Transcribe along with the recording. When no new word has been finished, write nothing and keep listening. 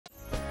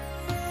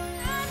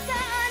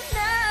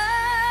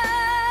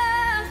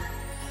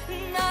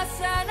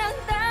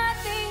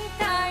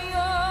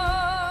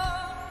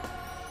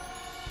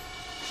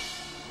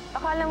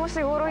Alam mo,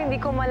 siguro hindi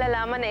ko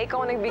malalaman na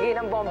ikaw ang nagbigay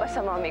ng bomba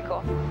sa mami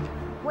ko.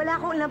 Wala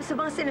akong love sa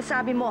mga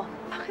sinasabi mo.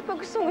 Bakit pa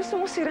gusto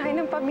mo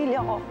sirain ang pamilya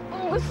ko?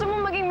 Kung gusto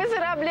mo maging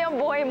miserable ang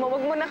buhay mo,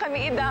 wag mo na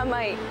kami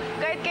idamay.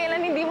 Kahit kailan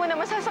hindi mo na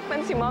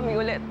masasaktan si mami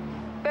ulit.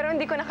 Pero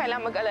hindi ko na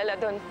kailangan mag-alala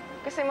doon.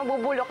 Kasi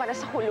mabubulok ka na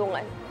sa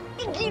kulungan.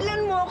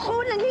 Igilan mo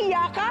ako!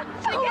 Nangiya ka!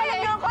 Pakawalan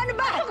niyo ako! Ano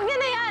ba? Pasok niya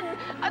na yan!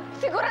 At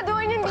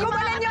siguraduhin niyo hindi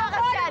Pakawalan niyo ako!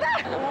 Ano ba?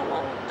 Alam mo,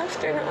 Ma'am,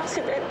 after ng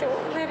aksidente mo,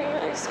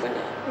 na-realize ko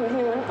na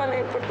hindi naman pala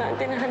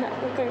importante na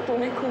hanapin ko yung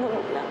tunay kong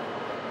magulang.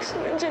 Gusto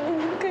nandiyan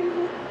naman kayo.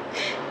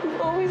 You've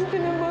always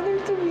been a mother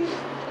to me.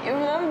 You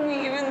love me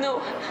even though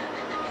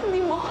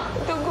hindi mo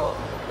dugo.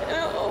 And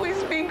I'll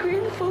always be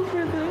grateful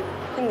for that.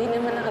 Hindi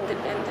naman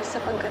nakadepende sa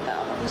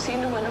pagkatao kung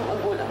sino man ang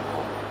magulang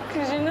ko.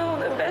 Because you know,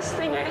 the best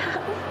thing I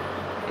have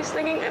is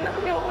naging anak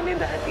niyo ako ni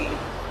Daddy.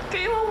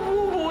 Kayo ang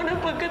bubuo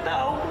ng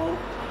pagkatao ko.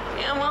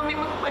 Kaya, Mami,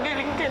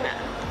 magpagaling ka na.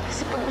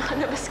 Kasi pag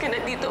nakalabas ka na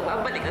dito,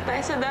 babalik na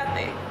tayo sa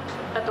dati.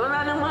 At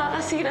wala nang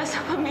makakasira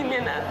sa pamilya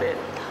natin.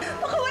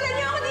 Pakawalan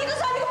niyo ako dito!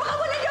 Sabi ko,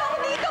 pakawalan niyo ako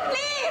dito,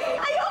 please!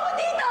 Ayoko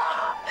dito!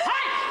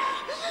 Hoy!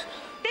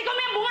 Tigom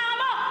mo yung bunga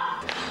mo!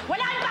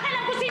 Wala kang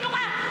pakialam kung sino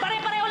ka!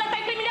 Pare-pareho lang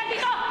tayong kriminal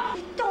dito!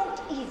 You don't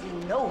even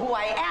know who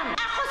I am.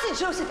 Ako si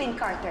Josephine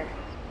Carter.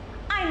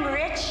 I'm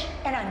rich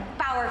and I'm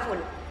powerful.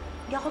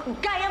 Hindi ako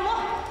gaya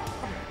mo!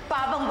 Ang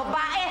babang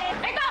babae!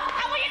 Ito!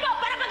 Amuyin mo!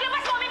 Para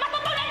paglabas mo, may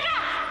matutunan ka!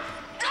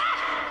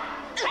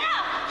 Ano?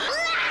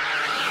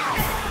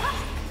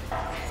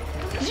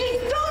 You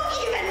don't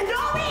even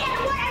know me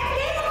and what I'm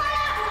capable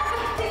of!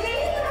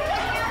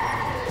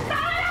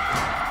 Tama na!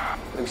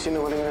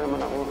 Nagsinungaling na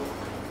naman ako.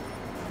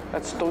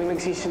 At tuwing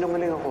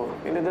nagsisinungaling ako,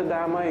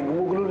 pinadadamay,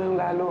 gumugulo lang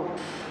lalo.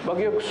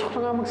 Bagyo, gusto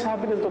ko nga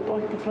magsabi ng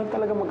totoo, hindi ko lang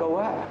talaga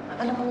magawa.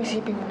 Alam mo,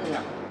 isipin mo na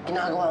lang.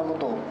 Ginagawa mo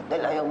to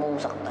dahil ayaw mo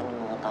masaktan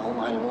yung mga tao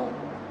mahal mo.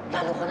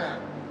 Lalo ka na.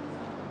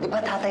 Di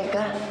ba tatay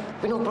ka?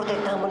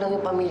 Pinoprotektahan mo lang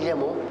yung pamilya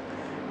mo.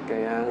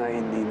 Kaya nga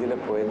hindi nila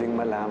pwedeng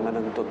malaman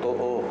ang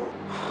totoo.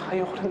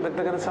 Ayoko lang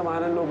dagdagan ng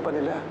samahan ng loob pa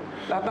nila.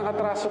 Lahat ng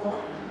atraso ko,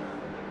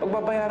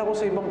 pagbabayaran ko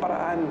sa ibang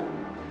paraan.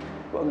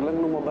 Huwag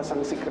lang lumabas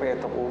ang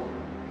sikreto ko.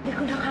 Hindi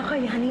ko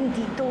nakakayanin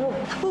dito.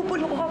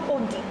 Nabubulok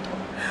ako dito.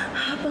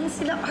 Habang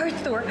sila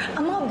Arthur,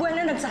 ang mga buwan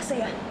na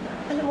nagsasaya.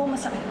 Alam mo,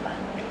 masakit ba?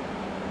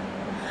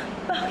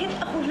 Bakit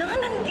ako lang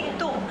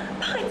nandito?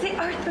 Bakit si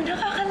Arthur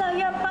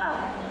nakakalaya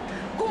pa?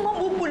 Kung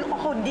mabubulok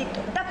ako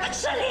dito, dapat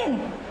siya rin!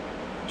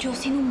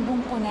 Diyos, sinumbong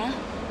ko na.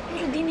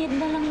 Pero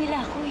dined na lang nila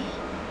ako eh.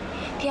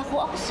 Kaya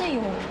kung ako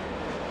sa'yo,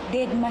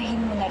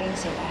 deadmahin mo na rin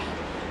sila.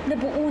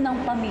 Nabuo ng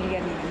pamilya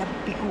nila,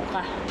 nabigo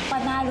ka.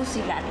 Panalo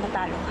sila at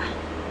natalo ka.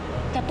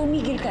 Kaya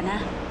tumigil ka na.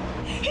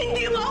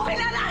 Hindi mo ako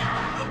kilala!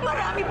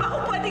 Marami pa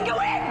akong pwedeng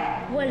gawin!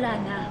 Wala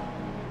na.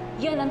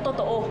 Yan ang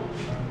totoo.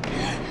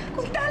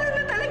 Kung talo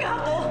na talaga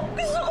ako,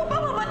 gusto ko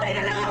pa mamatay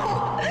na lang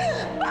ako!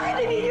 Bakit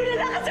hindi nyo na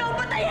lang kasi ako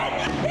patayin?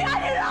 Hayaan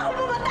nyo na ako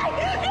mamatay!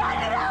 Hayaan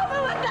nyo na ako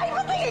mamatay!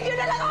 Patingin nyo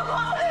na lang ako!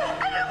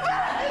 Ano ba?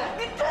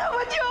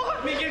 Bitawan nyo ako!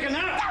 Miguel ka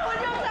na! Bitawan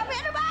nyo ako! Sabi,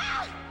 ano ba?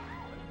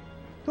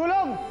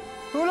 Tulong!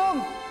 Tulong!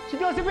 Si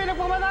Josephine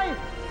nagpamatay!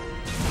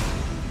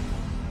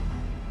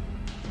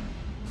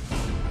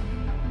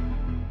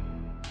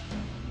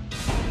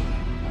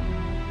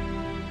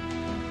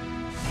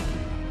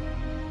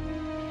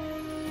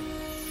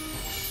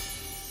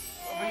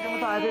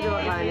 Ate, di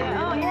ba kaya?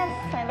 Oh, yes.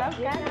 I love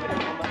Kenneth.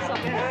 So,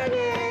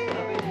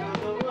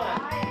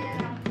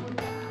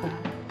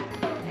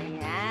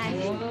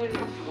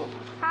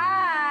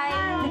 Hi!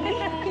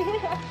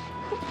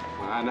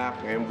 Mga anak,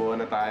 ngayong buo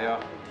na tayo.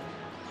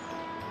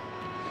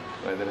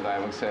 Pwede na tayo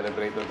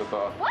mag-celebrate ng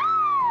totoo.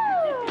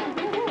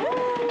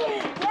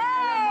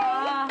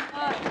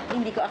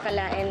 Hindi ko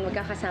akalain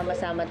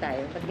magkakasama-sama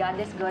tayo. But God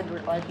is good,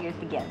 we're all here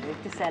together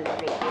to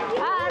celebrate.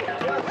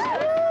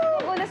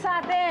 magulo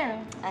sa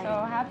atin.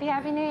 So,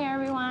 happy New Year,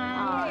 everyone.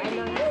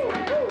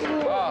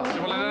 Oh,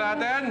 simulan na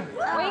natin.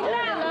 Wait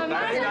lang.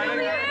 Happy New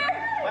Year.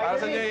 Para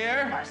sa New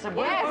Year. Yes,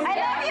 I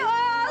love you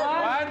all.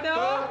 1,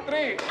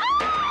 2, 3.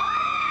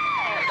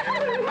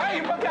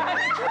 Ay, pagkain!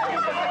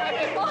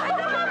 Ano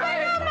ba naman?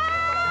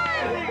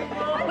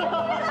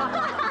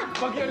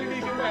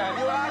 Pagkalinisin mo yan.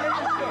 Iwanan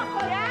mo siya.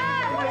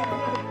 Yes!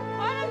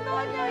 Anong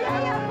doon niyo?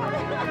 Yayaw pa.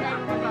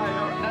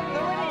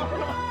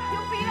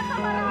 Yung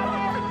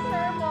pinakamarami sa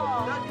serve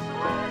mo.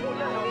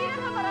 Yung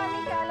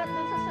pinakamaraming kalat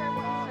dun sa serve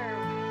mo i-serve.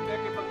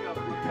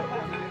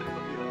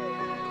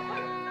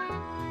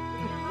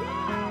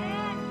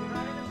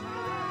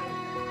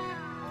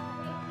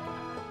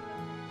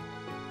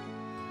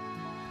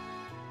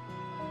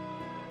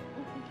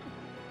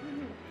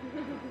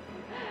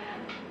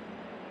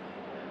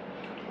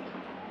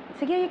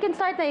 Sige, you can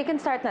start na. You can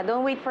start na.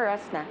 Don't wait for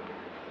us na.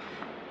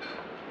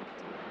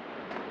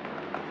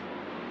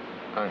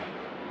 Ay.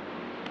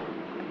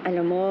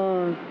 Alam mo,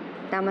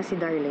 tama si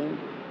Darlene.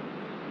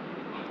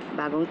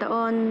 Bagong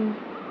taon,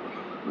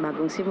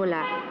 bagong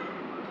simula.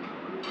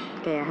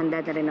 Kaya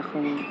handa na rin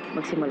akong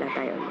magsimula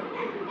tayo ulit.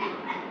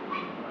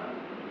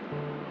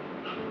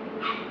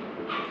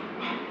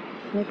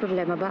 May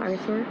problema ba,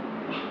 Arthur?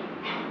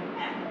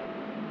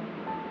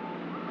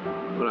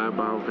 Marami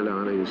pa akong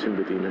kailangan ayusin,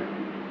 Bettina.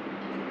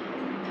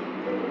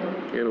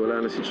 Ngayon,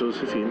 wala na si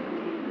Josephine.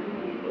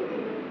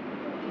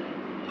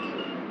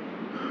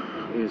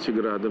 Ngayon,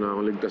 sigurado na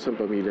akong ligtas ang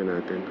pamilya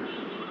natin.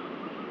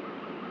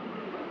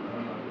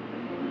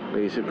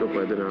 Naisip ko,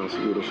 pwede na ako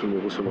siguro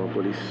sumuko sa mga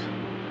polis.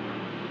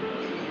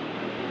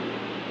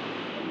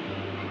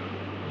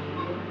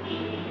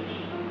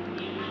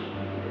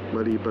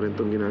 Mali pa rin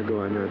itong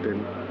ginagawa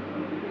natin.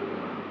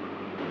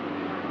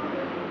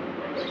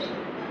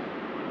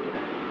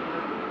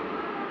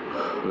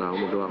 Wala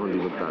akong magawa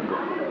kundi magtago.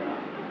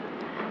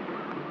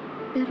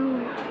 Pero,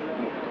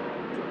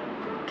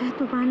 kahit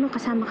pa paano,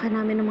 kasama ka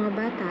namin ng mga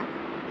bata.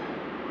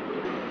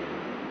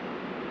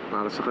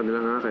 Para sa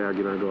kanila nga, kaya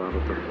ginagawa ko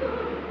to.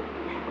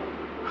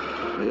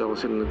 Ayaw ko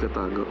sila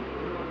nagtatago.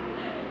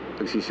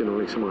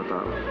 Nagsisinungaling sa mga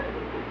tao.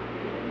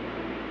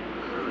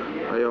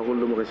 Ayaw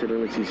kong lumaki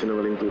silang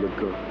nagsisinungaling tulad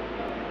ko.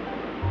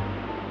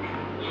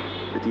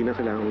 Bettina,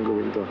 kailangan kong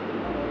gawin to.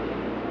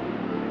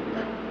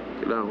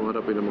 Kailangan kong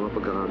harapin ang mga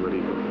pagkakamali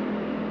ko.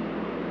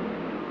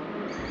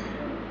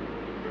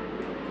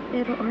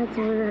 Pero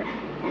Arthur,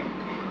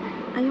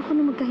 ayoko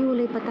na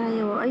magkahiwalay pa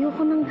tayo.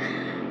 Ayoko nang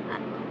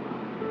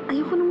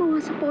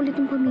mawasak pa ulit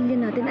yung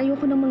pamilya natin.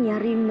 Ayoko na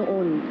mangyari yung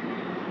noon.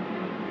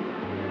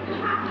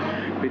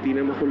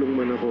 Bettina, makulong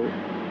man ako.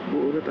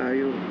 Buo na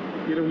tayo.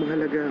 Yun ang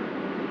mahalaga.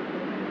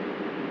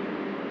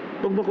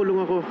 Pag makulong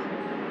ako,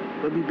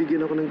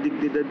 mabibigyan ako ng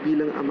dignidad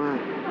bilang ama.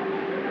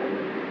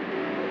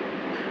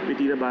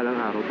 Bettina, balang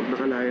araw, pag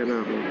nakalaya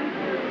na ako,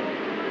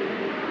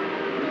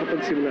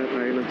 nakapagsimula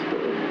tayo ng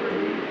totoo.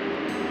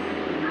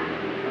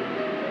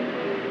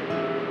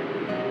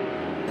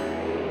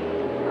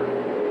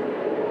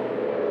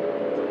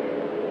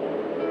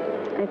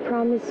 I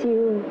promise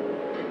you,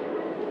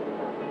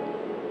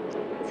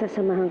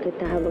 sasamahan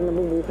kita habang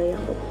nabubuhay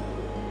ako.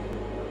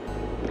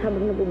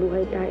 Habang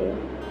nabubuhay tayo.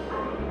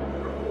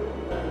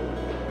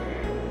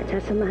 At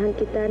sasamahan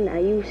kita na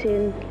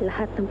ayusin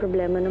lahat ng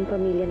problema ng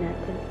pamilya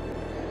natin.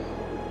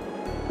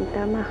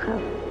 Tama ka.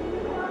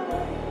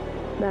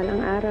 Balang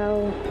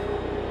araw,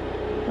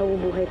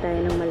 nabubuhay tayo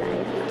ng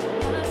malaya.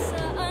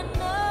 Nasaan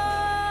na?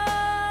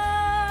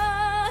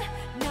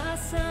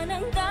 Nasaan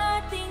ang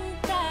dating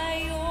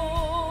tayo?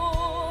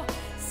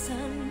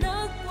 Saan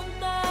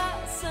nagpunta?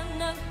 Saan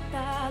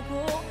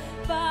nagtago?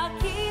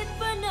 Bakit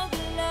ba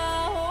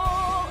naglaho?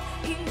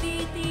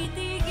 Hindi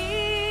titigil,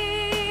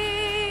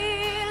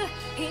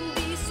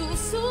 hindi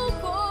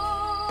susuko.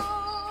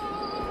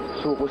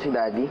 Suko si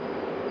Daddy?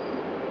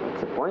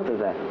 What's the point of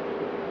that?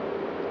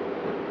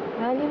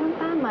 Lali naman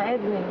tama,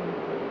 Edwin.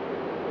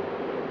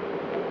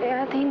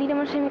 Ate, hindi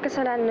naman siya may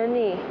kasalanan nun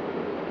eh.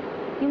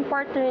 Yung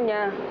partner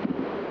niya.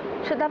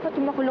 Siya dapat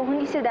yung makulong,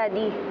 hindi si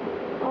Daddy.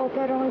 Oo,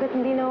 pero hanggat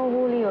hindi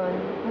nahuhuli yun,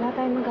 wala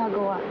tayong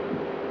magagawa.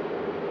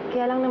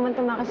 Kaya lang naman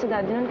tumakas si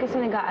Daddy nun kasi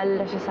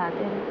nag-aalala siya sa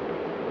atin.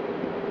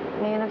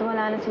 Ngayon at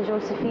wala na si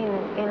Josephine,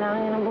 kailangan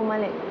niya nang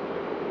bumalik.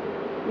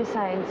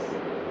 Besides,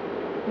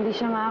 hindi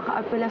siya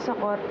makaka-apela sa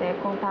korte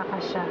kung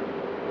takas siya.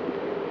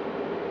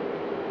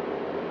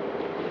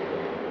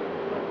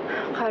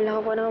 Akala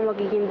ko pa naman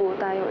magiging buo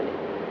tayo ulit.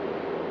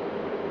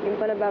 Yung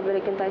pala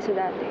babalikin tayo sa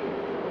dati.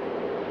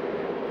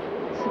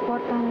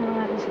 Supportahan na lang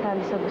natin si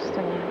Daddy sa gusto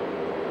niya.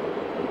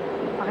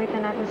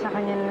 Pakita natin sa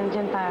kanya na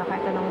nandiyan tayo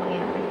kahit anong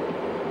mangyari.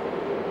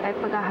 Kahit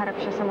paghaharap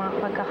siya sa mga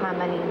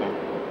pagkakamali niya.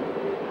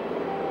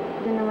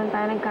 Doon naman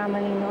tayo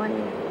nagkamali noon.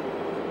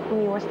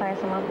 Umiwas tayo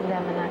sa mga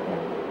problema natin.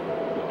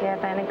 Kaya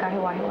tayo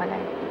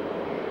nagkahiwa-hiwalay.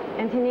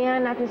 And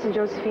hinayaan natin si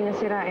Josephine na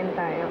sirain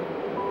tayo.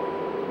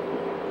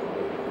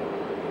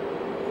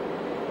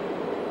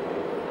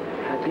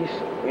 At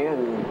least,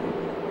 ngayon,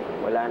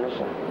 wala na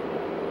siya.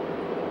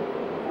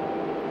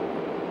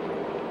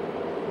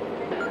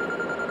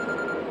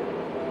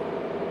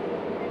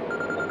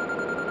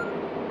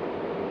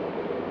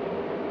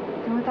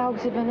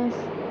 Tumatawag si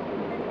Vanessa.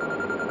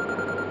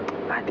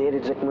 Ate,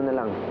 reject mo na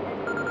lang.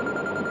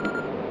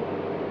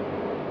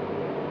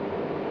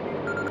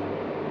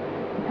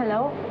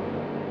 Hello?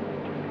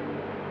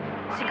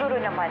 Siguro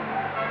naman,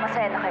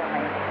 masaya na kayo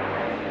ngayon.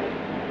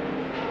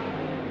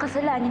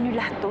 Kasalanan niyo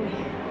lahat to eh.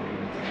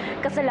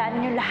 Kasalanan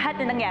niyo lahat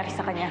na nangyari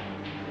sa kanya.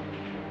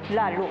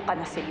 Lalo ka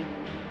na Celine.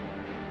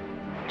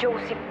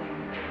 Josie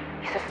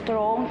is a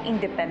strong,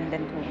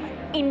 independent woman.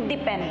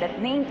 Independent.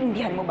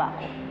 Naiintindihan mo ba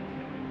ako?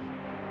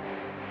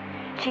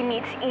 She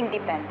needs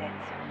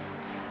independence.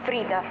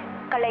 Freedom,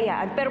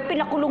 kalayaan, pero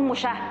pinakulong mo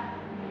siya.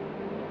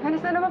 Anis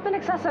na naman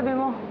pinagsasabi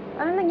mo.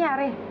 Ano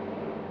nangyari?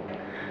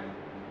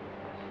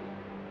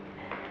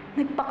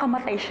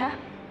 Nagpakamatay siya.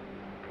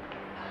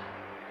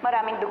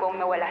 Maraming dugong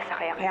nawala sa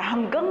kaya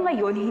hanggang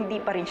ngayon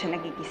hindi pa rin siya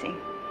nagigising.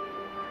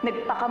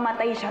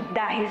 Nagpakamatay siya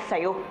dahil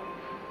sa'yo.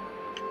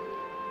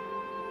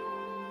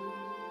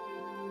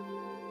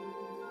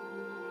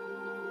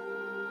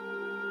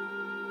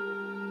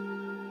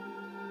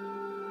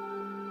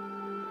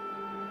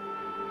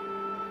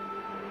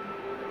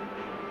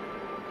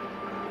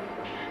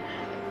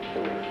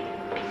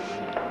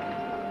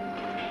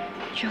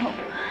 Joe,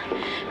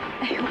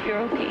 I hope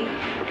you're okay.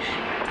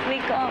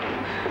 Wake up.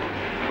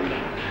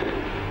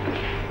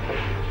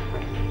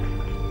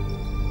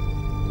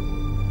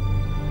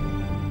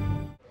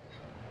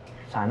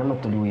 Sana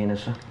magtuluyan na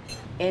siya.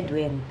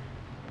 Edwin,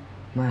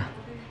 Ma,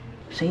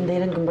 siya yung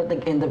dahilan kung ba't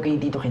nag-end up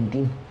kayo dito,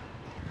 Kentin.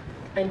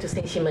 I'm to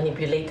say she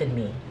manipulated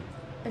me.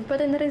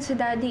 Nagpata na rin si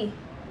Daddy.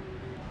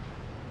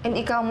 And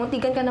ikaw,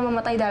 muntikan ka na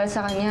mamatay dahil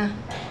sa kanya.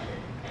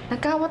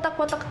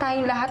 Nagkawatak-watak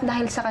tayong lahat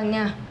dahil sa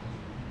kanya.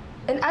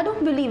 And I don't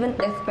believe in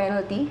death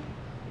penalty.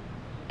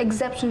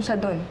 Exception siya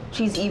dun.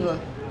 She's evil.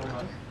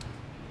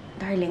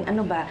 darling,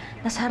 ano ba?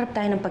 Nasa harap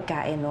tayo ng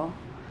pagkain, no?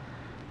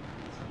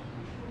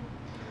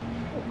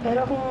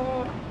 Pero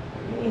kung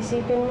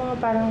isipin mo,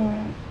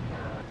 parang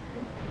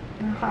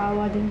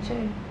nakakaawa din siya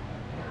eh.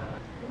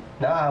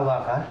 Naawa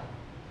ka?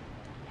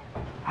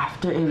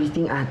 After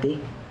everything,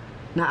 ate,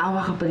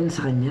 naawa ka pa rin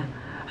sa kanya.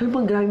 Ano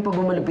bang grabing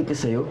pagmamalupit ka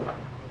sa'yo?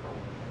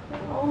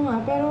 Oo nga,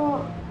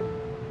 pero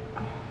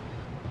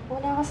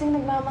wala kasing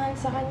nagmamahal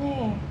sa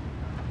kanya eh.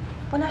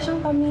 Wala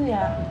siyang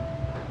pamilya.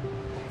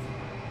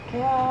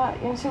 Kaya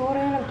yun siguro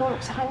yung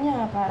nagtulog sa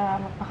kanya para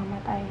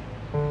magpakamatay.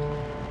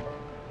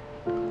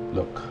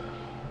 Look,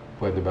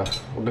 pwede ba?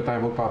 Huwag na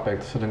tayo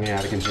magpa-apekto sa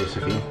nangyayari kay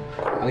Josephine.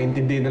 Ang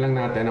intindihin na lang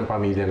natin ang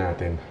pamilya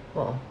natin.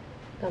 Oo,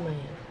 tama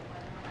yan.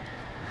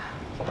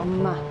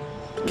 Ma,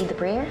 need a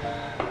prayer?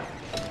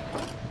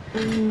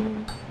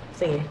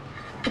 Sige.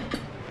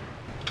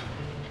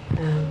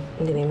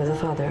 In the name of the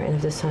Father, and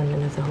of the Son,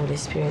 and of the Holy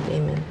Spirit,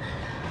 Amen.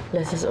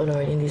 Bless us, O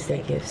Lord, in these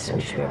thy gifts,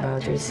 which we are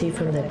about to receive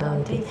from thy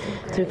bounty,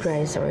 through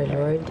Christ our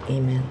Lord.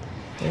 Amen.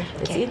 Yeah,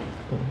 that's it.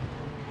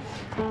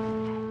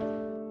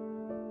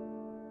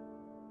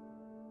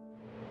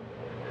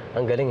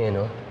 Ang galing eh,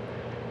 no?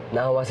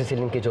 Naawa si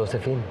Celine kay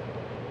Josephine.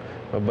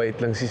 Mabait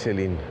lang si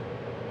Celine.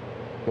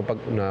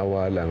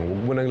 Mapag-unawa lang,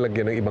 huwag mo nang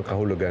lagyan ng ibang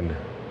kahulugan.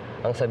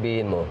 Ang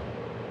sabihin mo,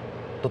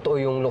 totoo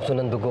yung lukso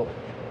ng dugo.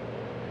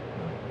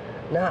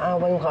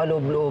 Naaawa yung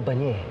kaaloob-looban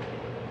niya eh.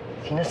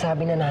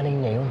 Sinasabi na nanay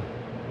niya yun.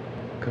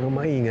 Kang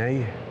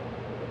maingay.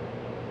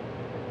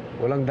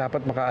 Walang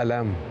dapat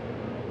makaalam.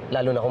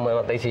 Lalo na kung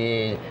mamatay si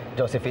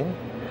Josephine,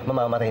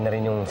 mamamatay na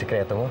rin yung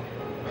sikreto mo.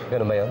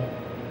 Ganun ba yun?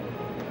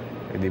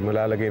 Hindi mo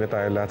lalagay na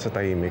tayo lahat sa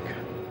tahimik.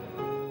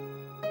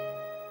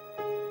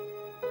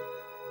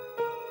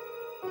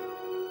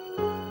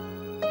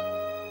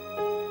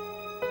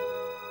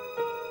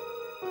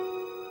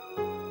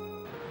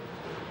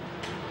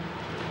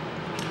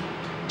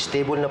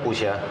 Stable na po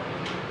siya,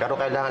 pero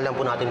kailangan lang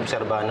po natin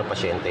obserbahan ng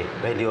pasyente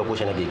dahil di ba po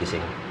siya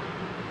nagigising.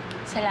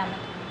 Salamat.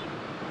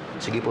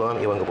 Sige po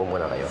ma'am, iwan ko po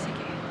muna kayo.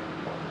 Sige.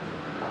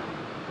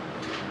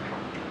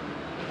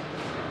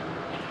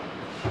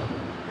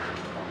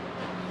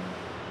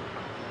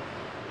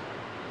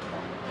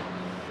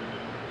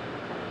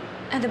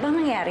 Ano bang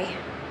nangyari?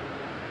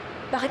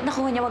 Bakit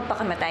nakuha niya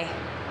magpakamatay?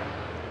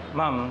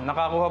 Ma'am,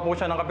 nakakuha po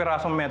siya ng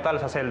kapirasong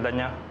metal sa selda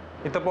niya.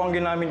 Ito po ang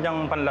ginamit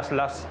niyang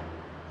panlaslas.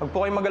 Huwag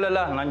po kayo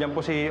mag-alala, nandiyan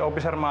po si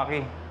Officer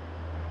Maki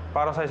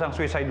para sa isang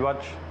suicide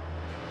watch.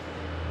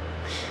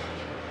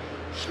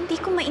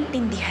 Hindi ko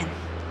maintindihan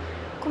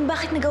kung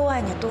bakit nagawa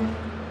niya to.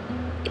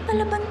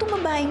 Ipalaban to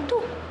babaeng to.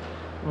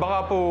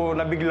 Baka po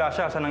nabigla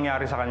siya sa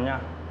nangyari sa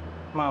kanya.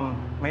 Ma'am,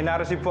 may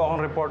na-receive po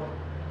akong report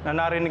na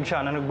narinig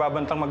siya na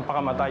nagbabantang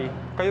magpakamatay.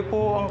 Kayo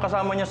po ang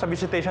kasama niya sa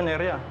visitation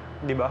area,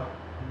 di ba?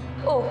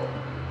 Oh,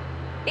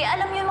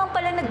 alam niyo naman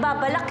pala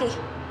nagbabalak eh.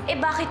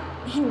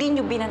 Bakit hindi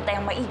niyo binantay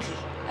ang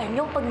maigi? Alam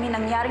niyo, pag may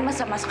nangyaring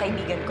masama sa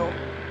kaibigan ko,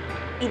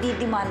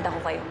 ididimanda ko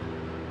kayo.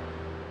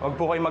 Huwag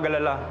po kayo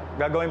mag-alala.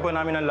 Gagawin po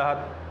namin ang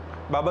lahat.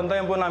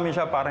 Babantayan po namin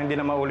siya para hindi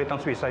na maulit ang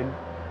suicide.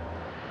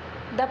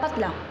 Dapat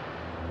lang.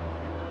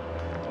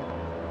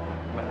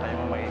 Bantayan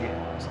mo maigi.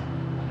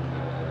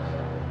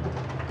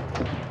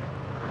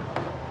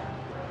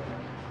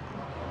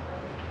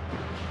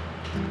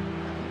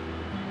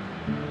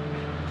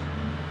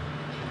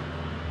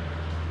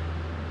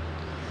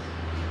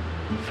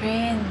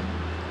 Friend,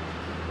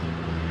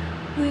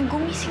 uy,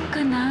 gumising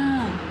ka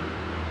na.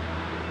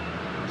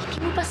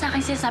 Hindi mo pa sa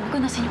akin sinasabi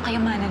ko nasan yung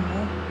kayamanan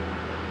mo.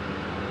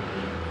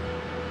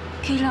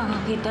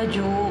 Kailangan kita,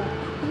 Jo.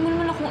 Huwag mo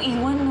naman akong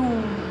iwan,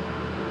 no.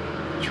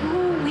 Jo,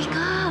 wake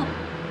up.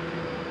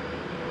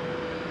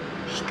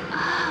 Wake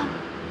up.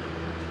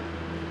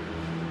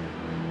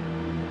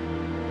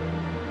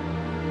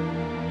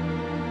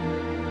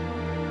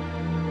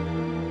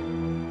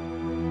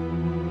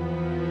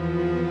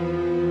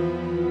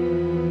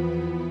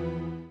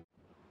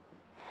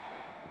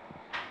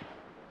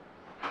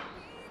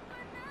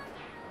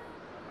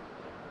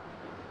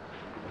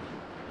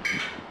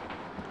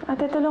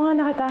 Ate, tulungan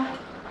na kita.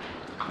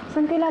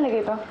 Saan ko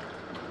ilalagay ito?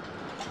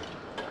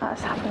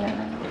 Sa akin na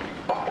lang.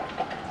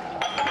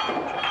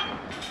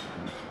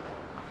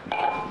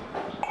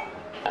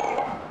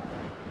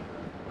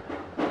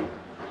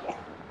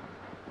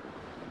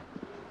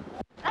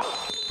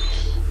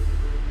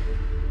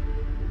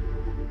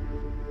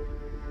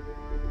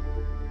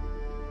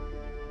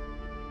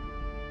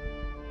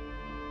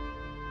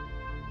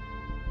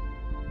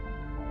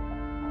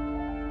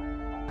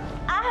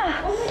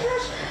 Oh my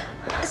gosh!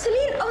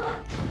 Celine, oh,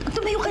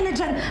 tumayo ka na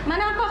dyan.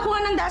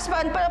 Manakakuha ng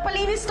dustpan.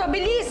 Palinis to,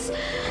 bilis!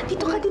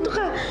 Dito ka, dito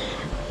ka.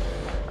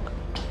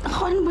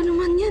 Ako, ano ba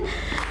naman yan?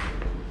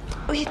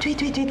 Wait.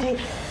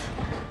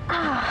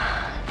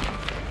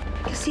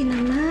 Kasi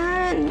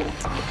naman.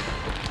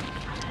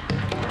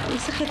 May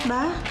sakit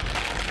ba?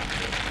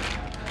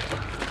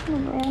 Ano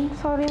ba yan?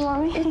 Sorry,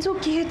 Mommy. It's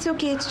okay.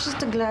 It's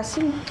just a glass.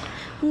 Ang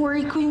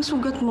worry ko yung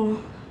sugat mo.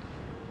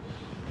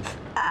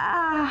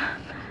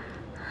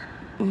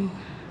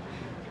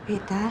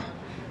 Wait, ha?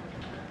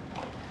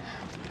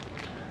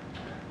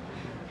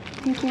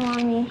 Thank you,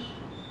 Mommy.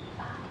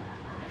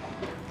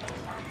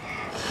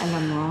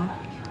 Alam mo,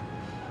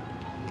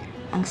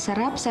 ang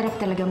sarap-sarap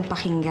talagang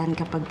pakinggan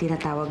kapag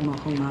tinatawag mo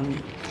akong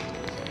Mommy.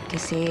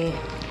 Kasi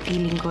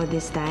feeling ko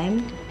this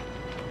time,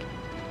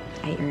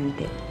 I earned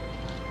it.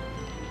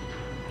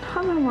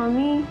 Tama,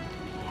 Mommy.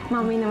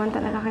 Mommy naman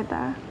talaga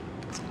kita.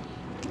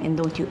 And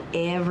don't you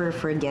ever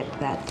forget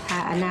that,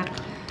 ha, anak?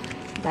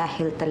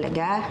 Dahil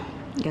talaga,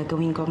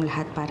 gagawin ko ang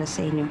lahat para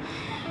sa inyo.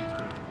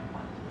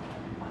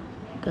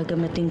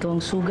 Gagamitin ko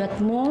ang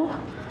sugat mo.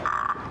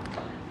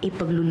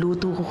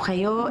 Ipagluluto ko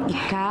kayo,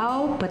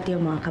 ikaw, pati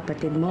ang mga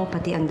kapatid mo,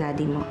 pati ang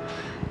daddy mo.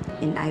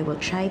 And I will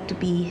try to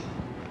be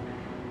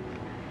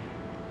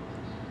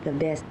the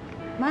best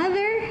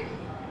mother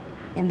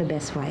and the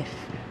best wife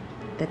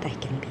that I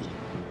can be.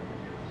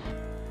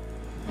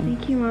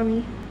 Thank you,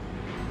 Mommy.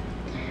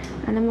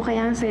 Alam mo,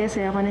 kaya ang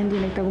saya-saya ko na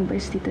hindi nagtagumpay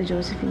si Tita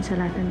Josephine sa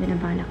lahat ng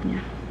binabalak niya.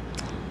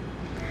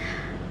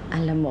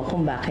 Alam mo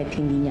kung bakit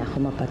hindi niya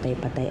ako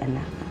mapatay-patay,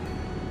 anak.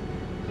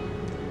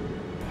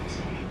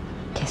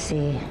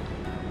 Kasi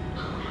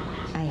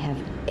I have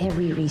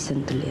every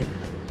reason to live.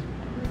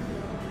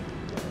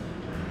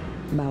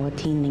 Bawat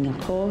hining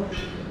ako,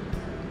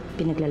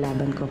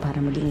 pinaglalaban ko para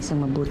maging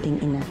isang mabuting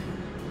ina.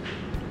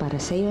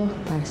 Para sa'yo,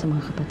 para sa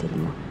mga kapatid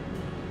mo.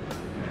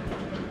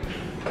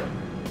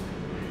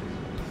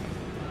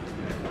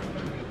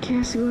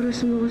 Kaya siguro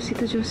sumuko si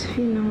Tita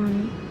Josephine na,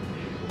 Mommy.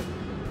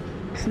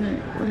 Kasi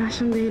wala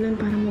siyang dahilan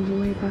para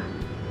mabuhay pa.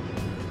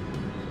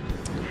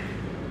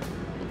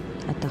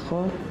 At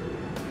ako,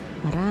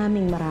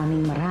 maraming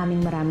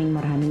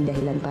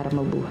dahilan para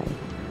mabuhay.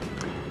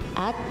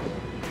 At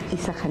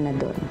isa ka na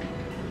doon.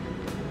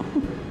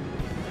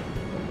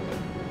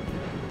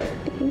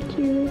 Thank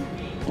you.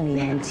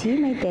 Ayan, see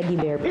my teddy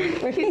bear.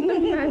 Bakit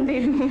naman,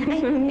 baby?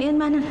 Ay,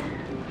 ayan, Manang.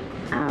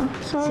 Ow,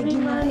 sorry,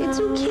 Sige, Manang. It's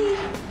okay.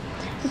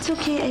 It's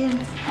okay, ayan.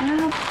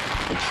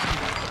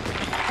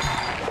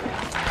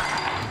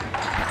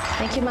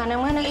 Thank you, Manang.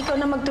 Manang, ikaw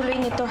na magtuloy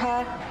nito,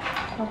 ha?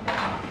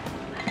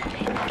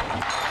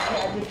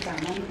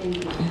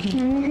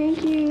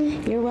 Thank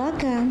you. You're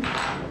welcome.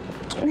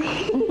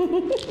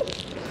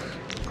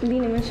 Hindi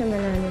naman siya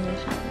malalim na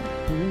siya.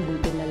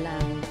 Buti na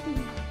lang.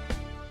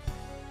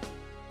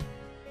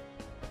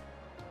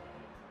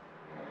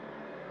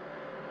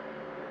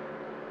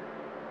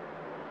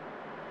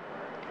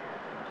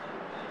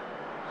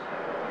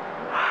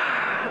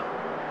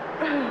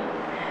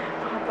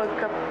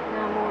 Makapagkap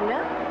na muna.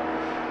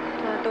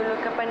 Natulog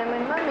ka pa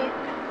naman, Mami.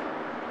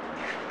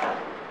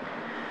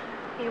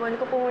 Iwan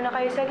ko po muna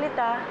kayo saglit,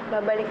 ha.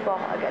 Babalik po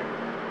ako agad.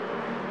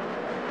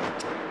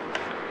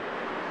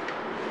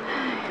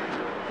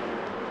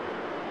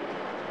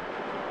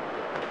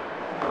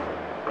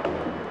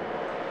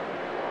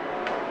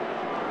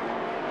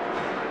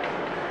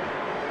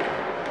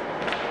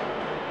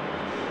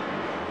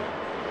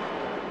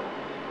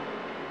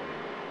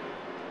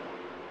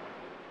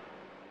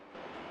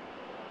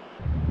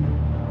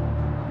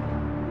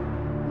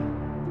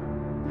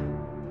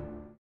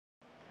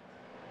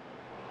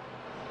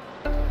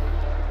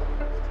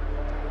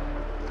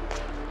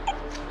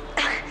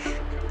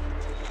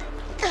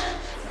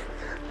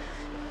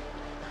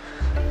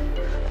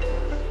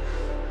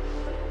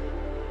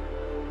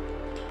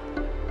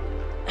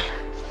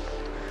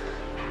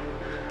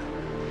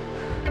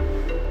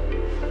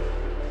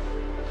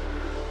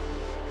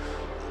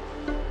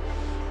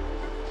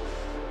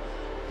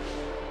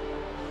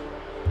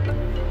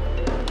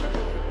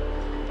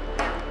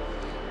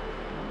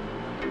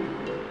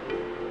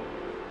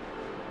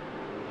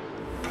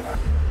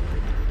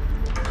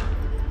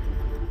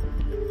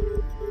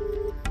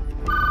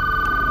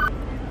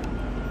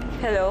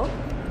 Hello?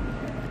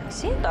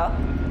 Sino to?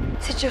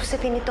 Si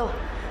Josephine ito.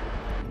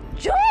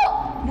 Jo!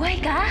 Buhay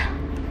ka?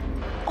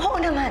 Oo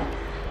naman.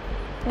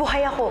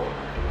 Buhay ako.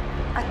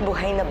 At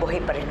buhay na buhay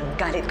pa rin ang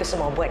galit ko sa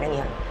mga buwan ng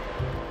iyon.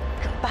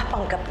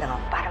 Nagpapanggap lang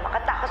ako para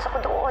makatakas ako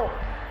doon.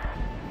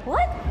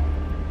 What?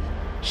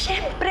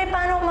 Siyempre,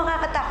 paano ako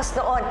makakatakas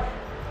doon?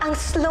 Ang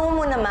slow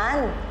mo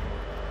naman.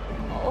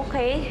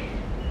 Okay.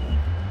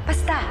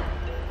 Basta,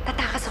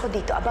 tatakas ako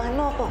dito. Abangan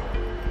mo ako.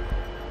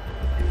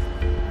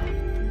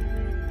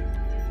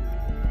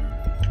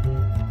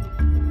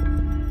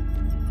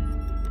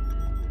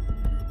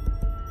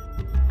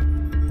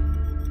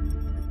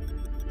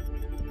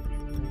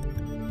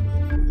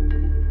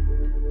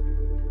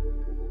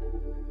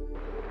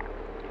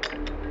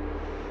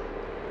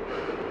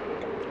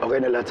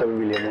 Okay na lahat sa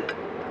pamilya mo?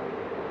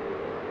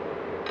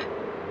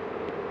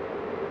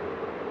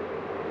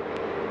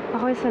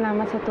 Ako'y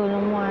salamat sa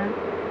tulong mo,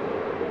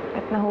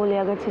 At nahuli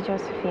agad si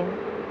Josephine.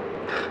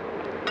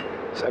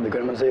 Sabi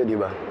ko naman sa'yo, di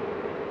ba?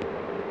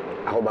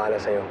 Ako bahala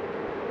sa'yo.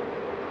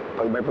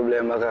 Pag may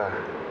problema ka,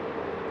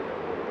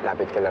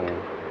 lapit ka lang.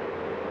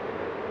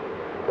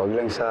 Huwag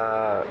lang sa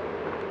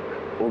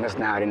unas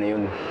na hari na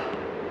yun.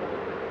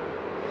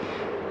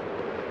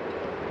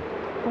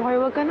 Okay,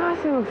 huwag ka na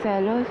kasi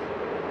magselos.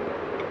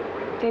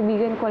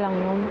 Kaibigan ko lang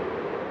yun.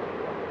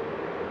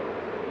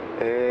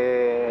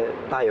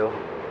 Tayo?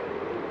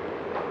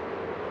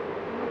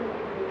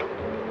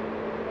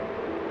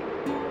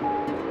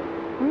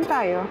 Ano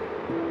tayo?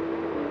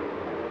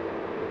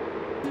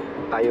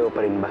 Tayo pa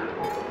rin ba?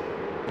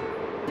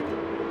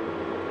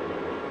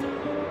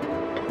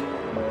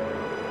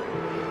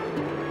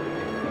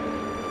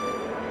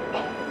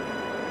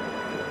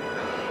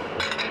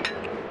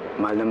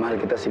 Mahal na mahal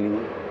kita,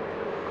 Celine.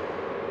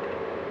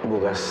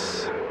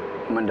 Bukas,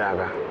 umanda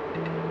ka.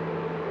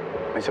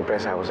 May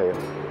sorpresa ako sa'yo.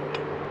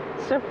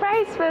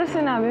 Surprise! Pero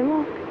sinabi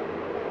mo.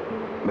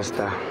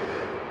 Basta,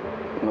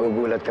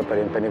 magugulat ka pa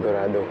rin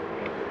panigurado.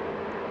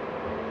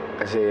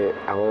 Kasi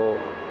ako,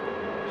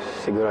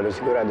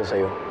 sigurado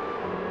sa'yo.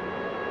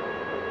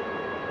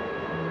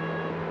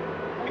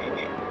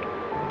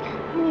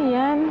 Ano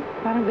yan?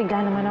 Parang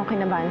bigla naman ako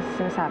kinabahan sa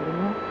sinasabi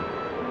mo.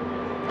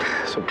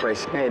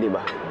 Surprise nga di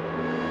ba?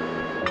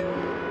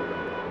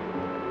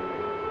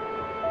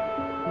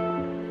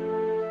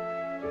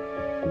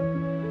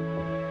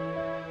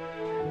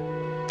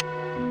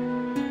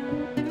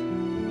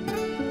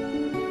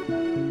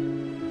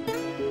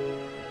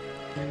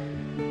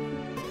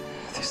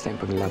 This time,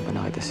 paglaban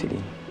na kita,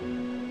 Celine.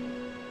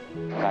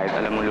 Kahit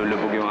alam mo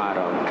lulubog yung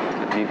araw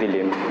at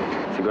didilim,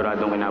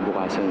 siguradong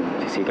kinabukasan,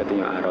 sisikatin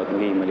yung araw at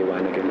magiging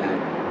maliwanag yung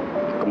lahat.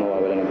 Kung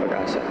mawawala ng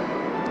pag-asa.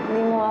 Hindi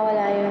mo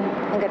mawawala yun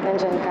hanggat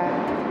nandyan ka.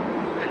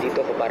 Nandito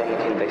ako para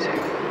maghintay sa'yo.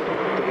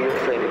 To be your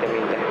friend in the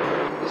meantime.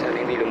 Sana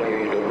hindi lumayo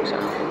yung loob mo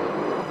sa akin.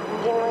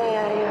 Hindi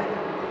mangyayari yun.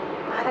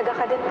 Mahalaga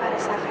ka din para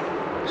sa akin.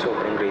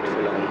 Sobrang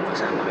grateful ako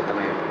kasama kita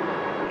ngayon.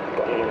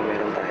 Kung ano man ang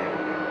meron tayo.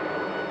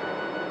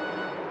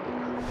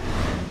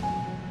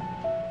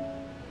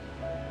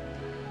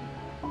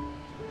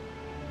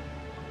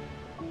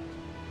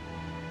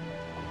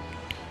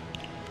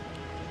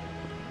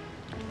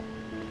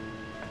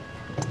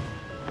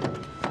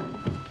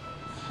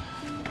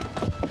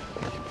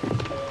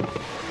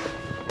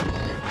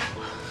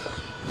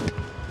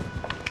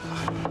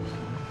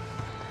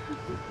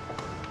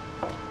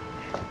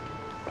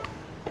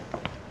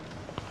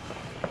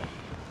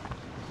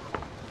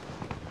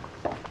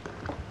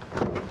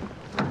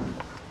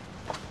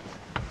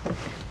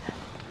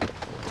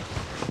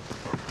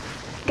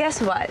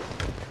 Guess what?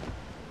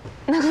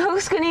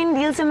 Nag-close ko na yung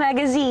deal sa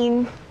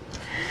magazine.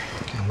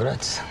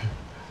 Congrats.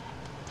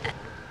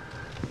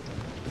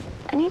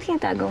 Ano yung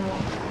tinatago mo?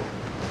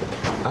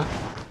 Ha?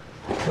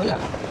 Wala.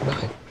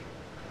 Bakit?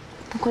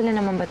 Tungkol na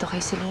naman ba ito kay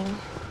Celine?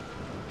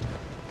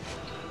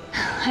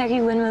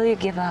 Harry, when will you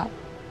give up?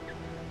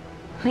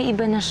 May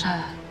iba na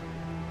siya.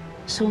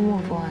 So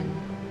move on.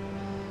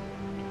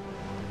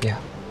 Yeah.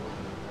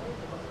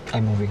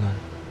 I'm moving on.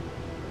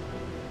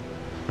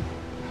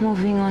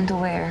 Moving on to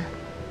where?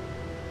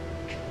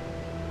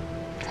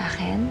 Sa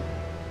akin?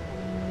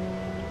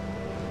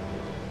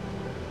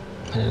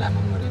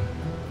 Malalaman mo rin.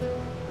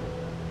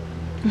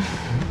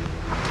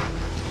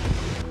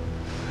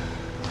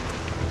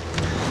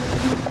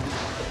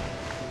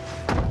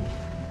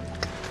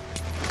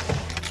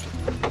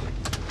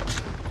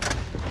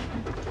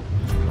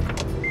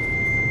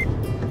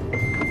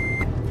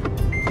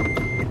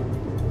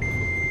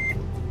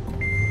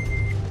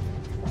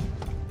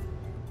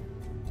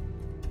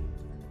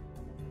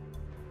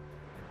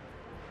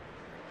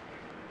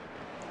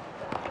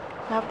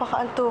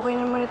 Napaka-antukoy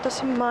naman ito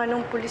si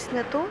Manong pulis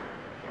na to.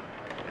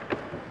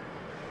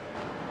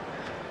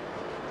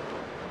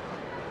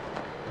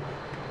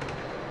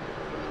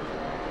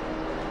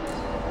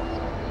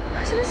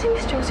 Nasaan na si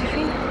Miss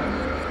Josephine?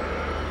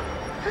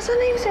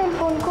 Nasaan na yung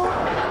cellphone ko?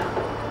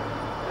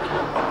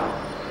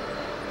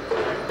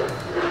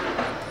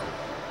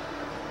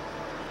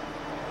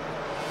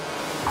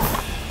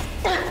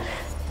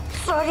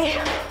 Sorry.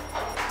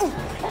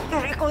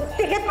 Pero ikaw,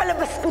 tigat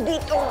palabas ko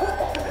dito.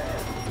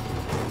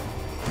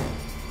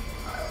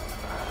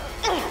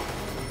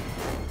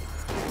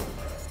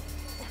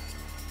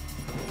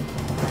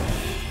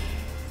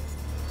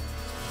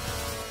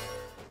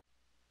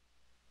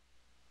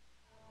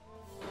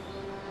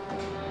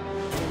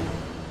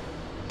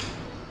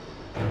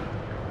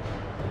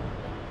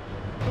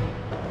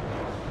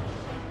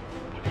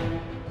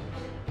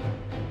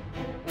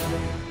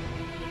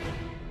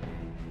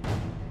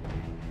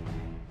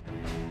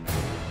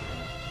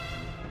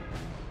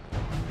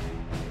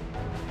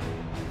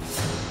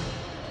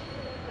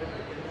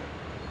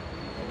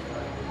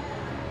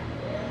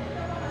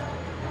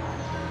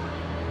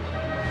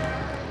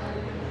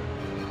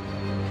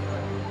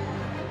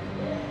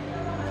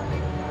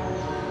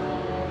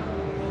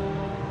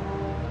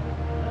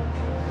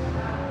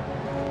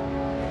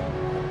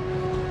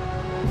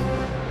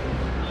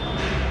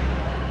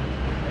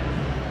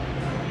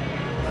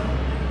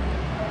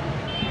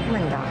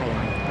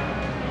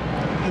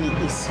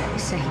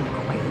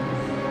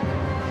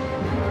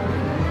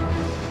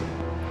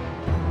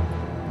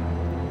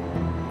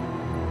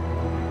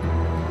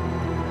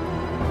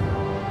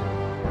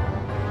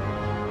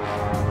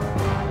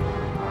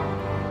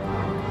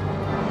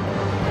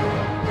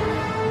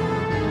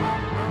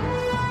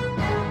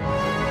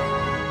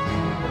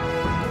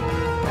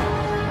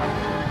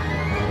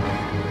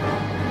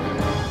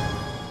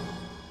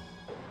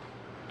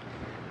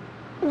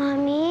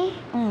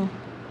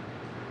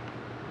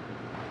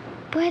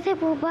 Pwede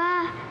po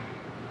ba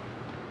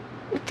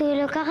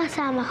tulog ka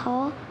kasama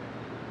ko?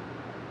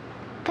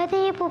 Pwede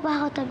niyo po ba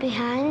ako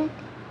tabihan?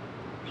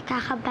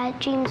 Nagkaka-bad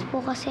dreams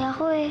po kasi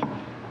ako eh.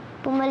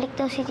 Bumalik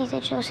daw si Tita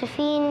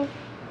Josephine.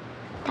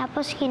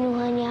 Tapos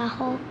kinuha niya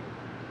ako.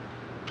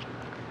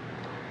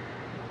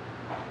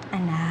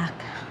 Anak,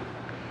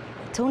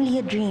 it's only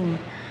a dream.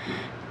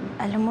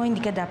 Alam mo,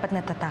 hindi ka dapat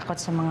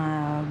natatakot sa mga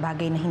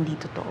bagay na hindi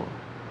totoo.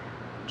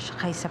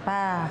 Saka isa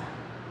pa,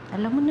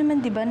 alam mo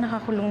naman, di ba,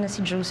 nakakulong na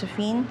si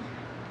Josephine?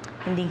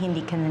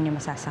 Hindi ka na niya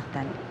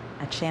masasaktan.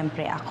 At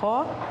syempre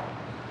ako,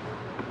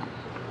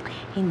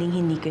 hindi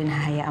ko yun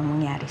hahayaang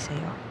mangyari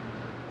sa'yo.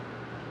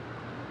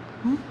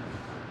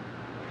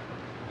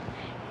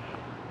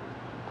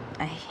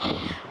 Ay,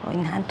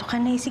 inaantok ka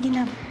na eh. Sige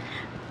na,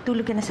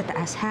 tulog ka na sa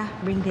taas, ha?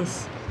 Bring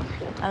this.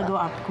 I'll go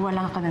up. Kuha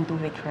lang ako ng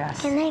tubig for us.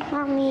 Good night,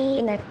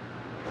 Mommy. Good night.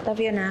 Love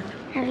you, anak.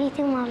 Love you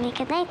too, Mommy.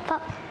 Good night po.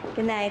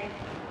 Good night.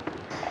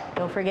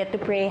 Don't forget to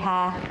pray,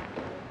 ha?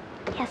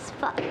 Yes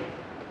po.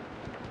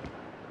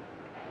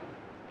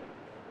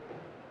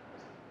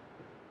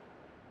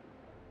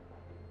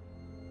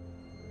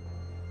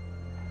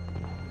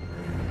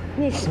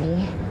 Miss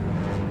me?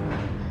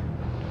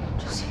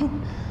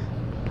 Josephine?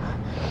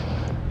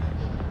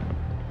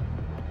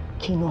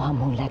 Kinuha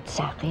mong lahat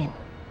sa akin.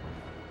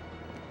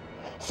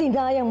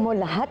 Sinayang mo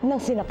lahat ng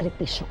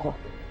sinakripisyo ko.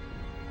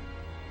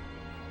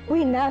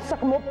 Winasak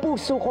mo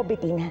puso ko,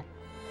 Bettina.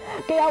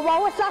 Kaya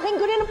wawasakin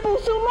ko rin ang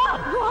puso mo!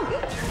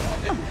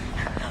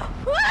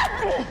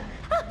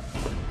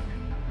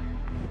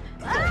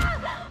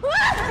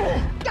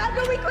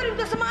 Gagawin ko rin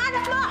to sa mga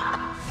anak mo!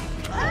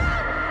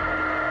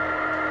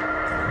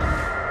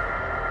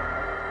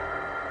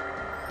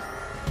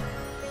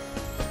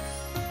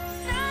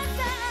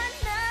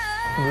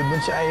 Good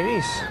mood si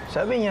Iris.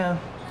 Sabi niya,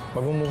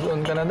 mag-move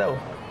on ka na daw.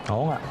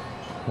 Oo nga.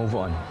 Move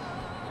on.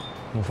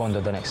 Move on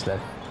to the next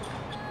level.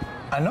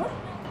 Ano?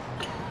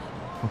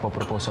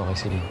 Magpapropose ako kay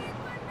Celine.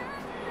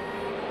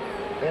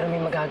 Pero may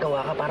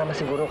magagawa ka para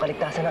masiguro ang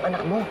kaligtasan ng anak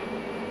mo.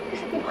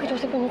 Sabihin mo kay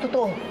Joseph yung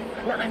totoo,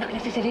 na anak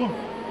niya si Celine.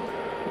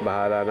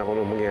 Bahala na kung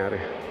anong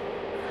mangyari.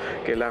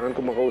 Kailangan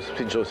ko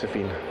makausap si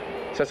Josephine.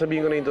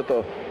 Sasabihin ko na yung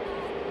totoo.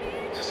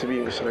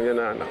 Sasabihin ko sa kanya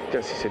na anak niya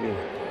si Celine.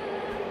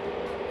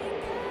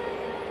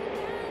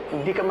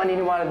 Hindi ka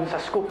maniniwala dun sa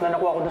scoop na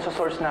nakuha ko dun sa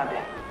source natin.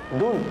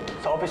 Dun,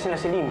 sa office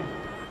nila Celine.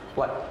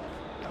 What?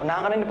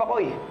 Unahan ka na ni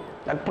Pakoy.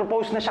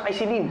 Nag-propose na siya kay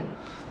Celine.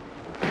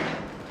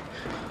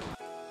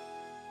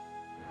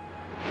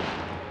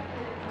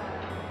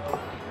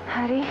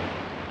 Hari?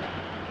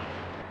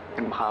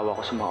 Nagmakaawa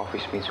ko sa mga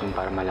office mates mo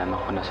para malaman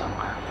ko na saan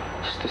ka.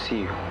 Just to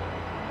see you.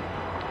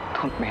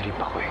 Don't marry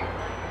Pakoy.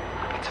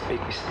 It's a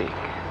big mistake.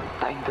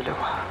 Tayong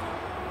dalawa.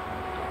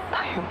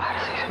 Tayong para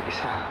sa isa't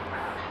isa.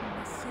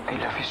 I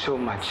love you so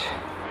much.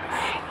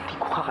 Hindi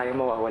ko kaya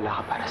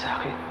mawawala ka para sa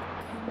akin.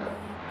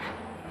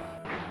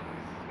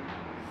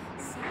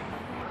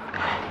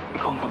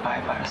 Ikaw ang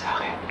babae para sa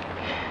akin.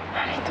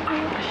 Hari,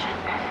 tumayo ka siya.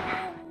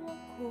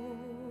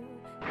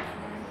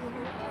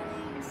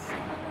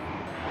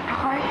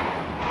 Okay.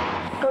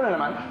 Ikaw na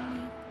naman.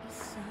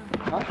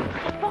 Ha?